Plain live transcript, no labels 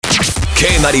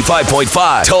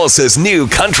K95.5, Tulsa's new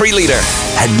country leader.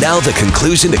 And now the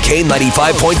conclusion to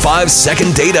K95.5's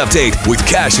second date update with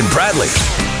Cash and Bradley.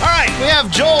 All right, we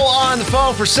have Joel on the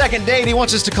phone for second date. He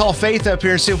wants us to call Faith up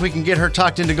here and see if we can get her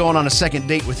talked into going on a second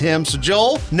date with him. So,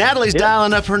 Joel, Natalie's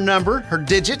dialing up her number, her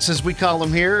digits, as we call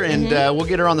them here, and we'll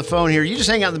get her on the phone here. You just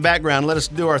hang out in the background and let us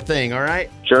do our thing, all right?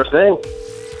 Sure thing.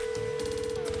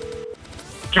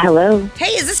 Hello.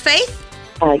 Hey, is this Faith?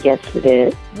 Yes, it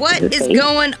is. What is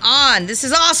going on? This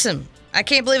is awesome. I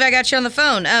can't believe I got you on the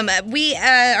phone. We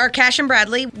are Cash and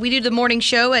Bradley. We do the morning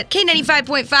show at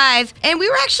K95.5, and we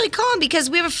were actually calling because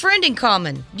we have a friend in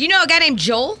common. Do you know a guy named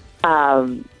Joel? A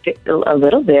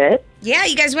little bit. Yeah,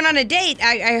 you guys went on a date.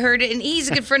 I heard it, and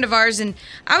he's a good friend of ours, and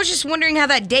I was just wondering how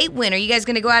that date went. Are you guys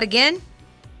going to go out again?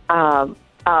 Yeah,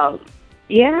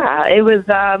 it was,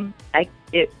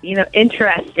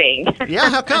 interesting.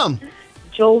 Yeah, how come?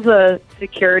 Joel's a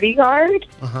security guard.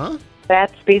 Uh-huh.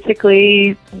 That's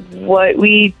basically what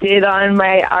we did on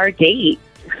our date.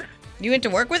 You went to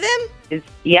work with him? Is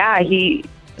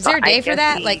there a day for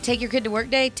that? Like, take your kid to work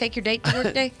day? Take your date to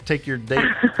work day? Take your date.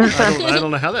 I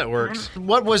don't know how that works.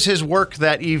 What was his work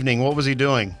that evening? What was he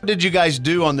doing? What did you guys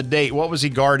do on the date? What was he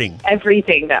guarding?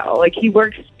 Everything, though. Like, he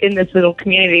works in this little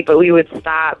community, but we would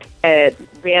stop at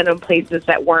random places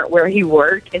that weren't where he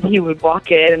worked, and he would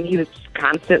walk in, and he was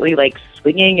constantly, like,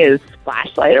 swinging his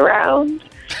flashlight around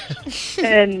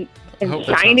and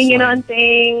shining it on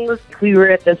things. We were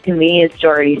at this convenience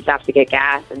store, and he stopped to get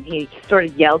gas, and he sort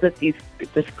of yelled at this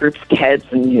group's kids,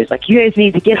 and he was like, "You guys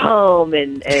need to get home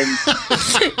and and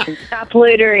stop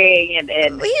littering." And He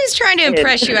was trying to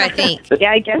impress you, I think.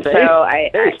 Yeah, I guess so.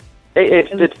 Hey,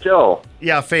 it's Joel.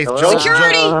 Yeah, Faith. Hello?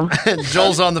 Security!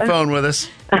 Joel's on the phone with us.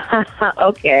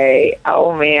 Okay.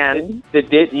 Oh man.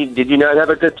 Did you not have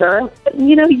a good time?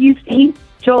 You know,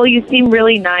 Joel, you seem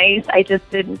really nice. I just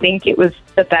didn't think it was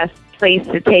the best place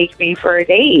to take me for a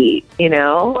date, you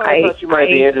know? Well, I thought you might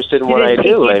be interested in what I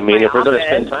do. I mean, if we're going to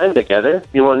spend time together,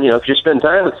 if you spend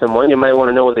time with someone, you might want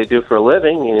to know what they do for a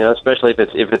living, especially if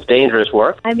it's dangerous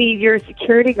work. I mean, you're a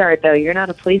security guard, though. You're not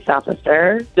a police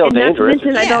officer. Still and dangerous. Not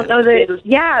to mention, I don't know that.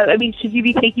 Yeah, I mean, should you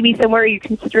be taking me somewhere you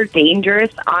consider dangerous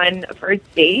on a first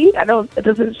date? It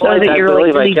doesn't show that you're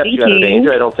really really kept you out of thinking.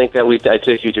 danger. I don't think that I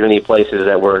took you to any places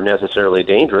that were necessarily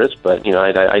dangerous, but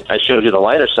I showed you the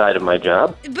lighter side of my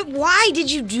job. But why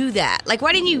did you do that? Like,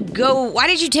 why did you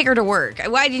take her to work?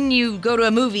 Why didn't you go to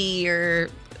a movie, or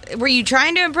were you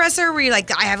trying to impress her? Were you like,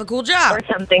 I have a cool job? Or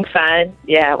something fun.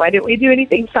 Yeah, why didn't we do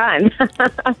anything fun?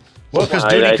 Well, because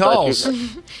duty calls.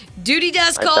 Duty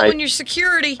does call when you're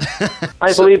security.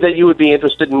 I believe that you would be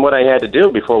interested in what I had to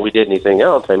do before we did anything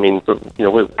else. I mean,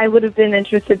 I would have been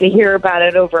interested to hear about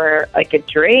it over, like, a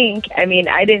drink. I mean,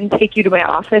 I didn't take you to my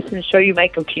office and show you my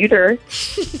computer.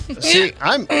 See,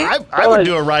 I would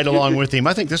do a ride along with him.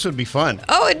 I think this would be fun.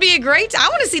 Oh, it'd be I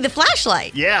want to see the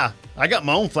flashlight. Yeah, I got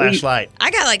my own flashlight.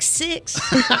 I got like 6.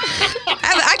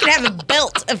 I could have a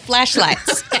belt of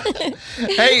flashlights.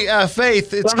 Hey,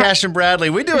 Faith, it's Cash and Bradley.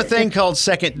 We do a thing called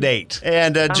Second Date.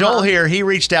 And Joel here, he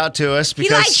reached out to us because...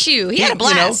 He likes you. He had a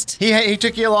blast. He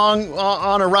took you along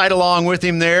on a ride along with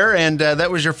him there, and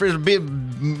that was your first big,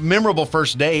 memorable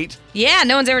first date. Yeah,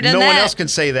 no one's ever done that. No one else can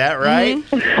say that, right?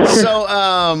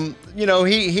 Mm-hmm. So,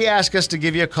 he asked us to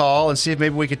give you a call and see if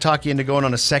maybe we could talk you into going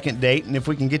on a second date. And if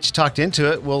we can get you talked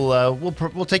into it,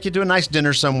 we'll take you to a nice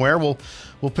dinner somewhere.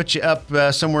 We'll put you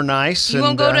up somewhere nice. You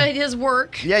won't go to his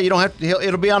work. Yeah, you don't have to.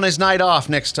 It'll be on his night off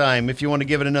next time if you want to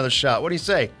give it another shot. What do you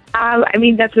say? I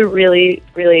mean, that's a really,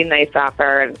 really nice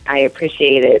offer, and I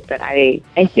appreciate it. But I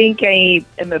think I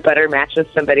am a better match with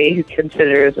somebody who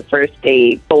considers a first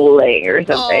date bowling or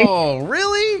something. Oh,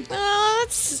 really? Oh,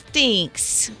 that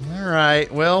stinks. All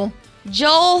right. Well,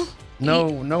 Joel.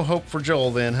 No hope for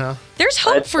Joel then, huh? There's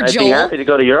hope for Joel. I'd be happy to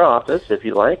go to your office if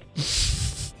you like.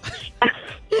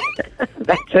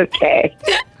 That's okay.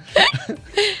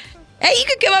 Hey, you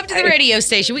could come up to the radio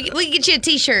station. We can get you a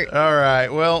T-shirt. All right.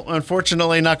 Well,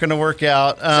 unfortunately, not going to work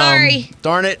out. Sorry.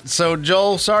 Darn it. So,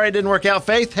 Joel, sorry it didn't work out.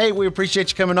 Faith, hey, we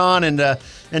appreciate you coming on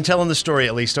and telling the story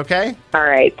at least, okay? All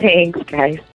right. Thanks, guys.